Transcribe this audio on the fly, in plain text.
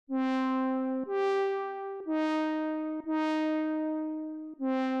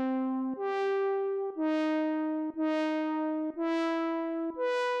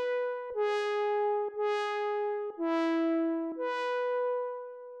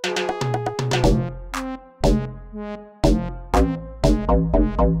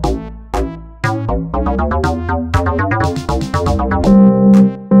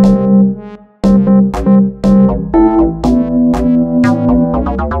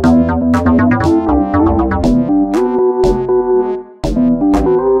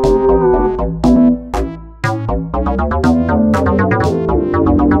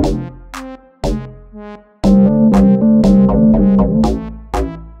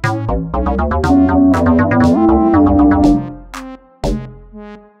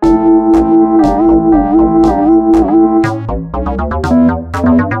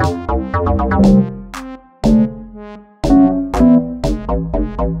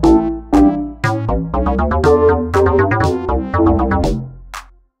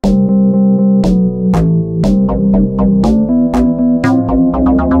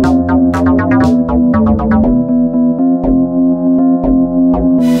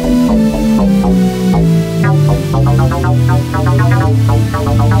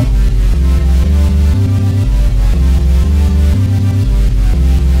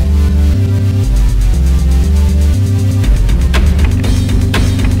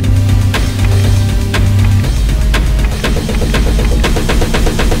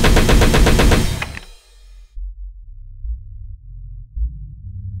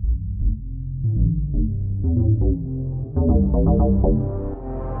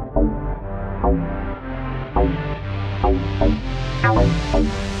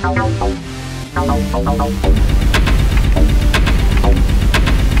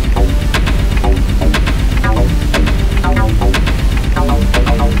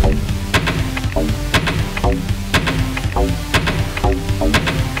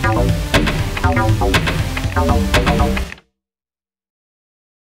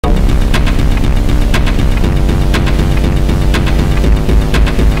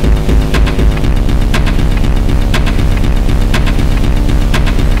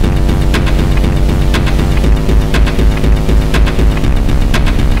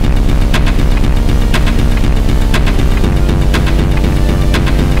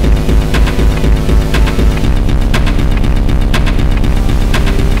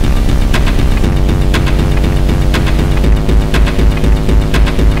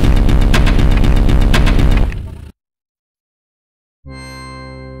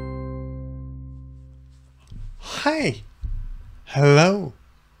Hi, hello,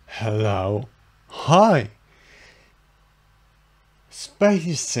 hello, hi,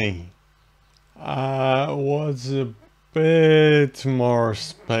 Spacy. I was a bit more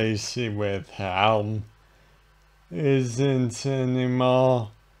spacey with Helm. Isn't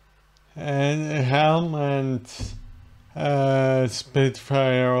anymore, and Helm and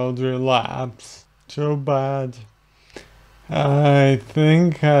Spitfire Audio Labs. Too bad. I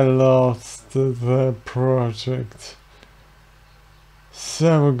think I lost the project.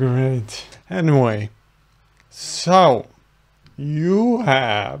 So great. Anyway, so you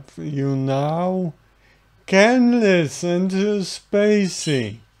now can listen to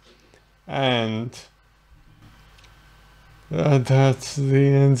Spacy, and that's the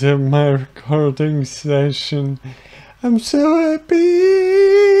end of my recording session. I'm so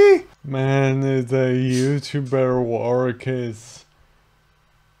happy! Man, the YouTuber work is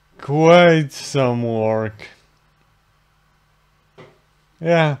quite some work.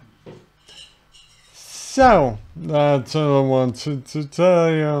 Yeah. So, that's all I wanted to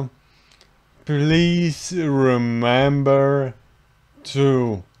tell you. Please remember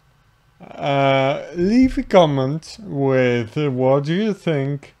to leave a comment with what you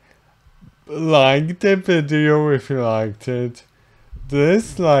think. Like the video if you liked it.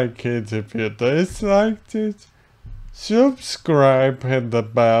 Dislike it if you disliked it. Subscribe, hit the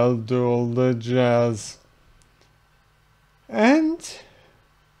bell, do all the jazz. And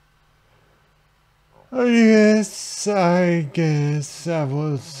yes, I guess I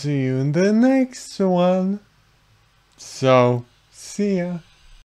will see you in the next one. So, see ya.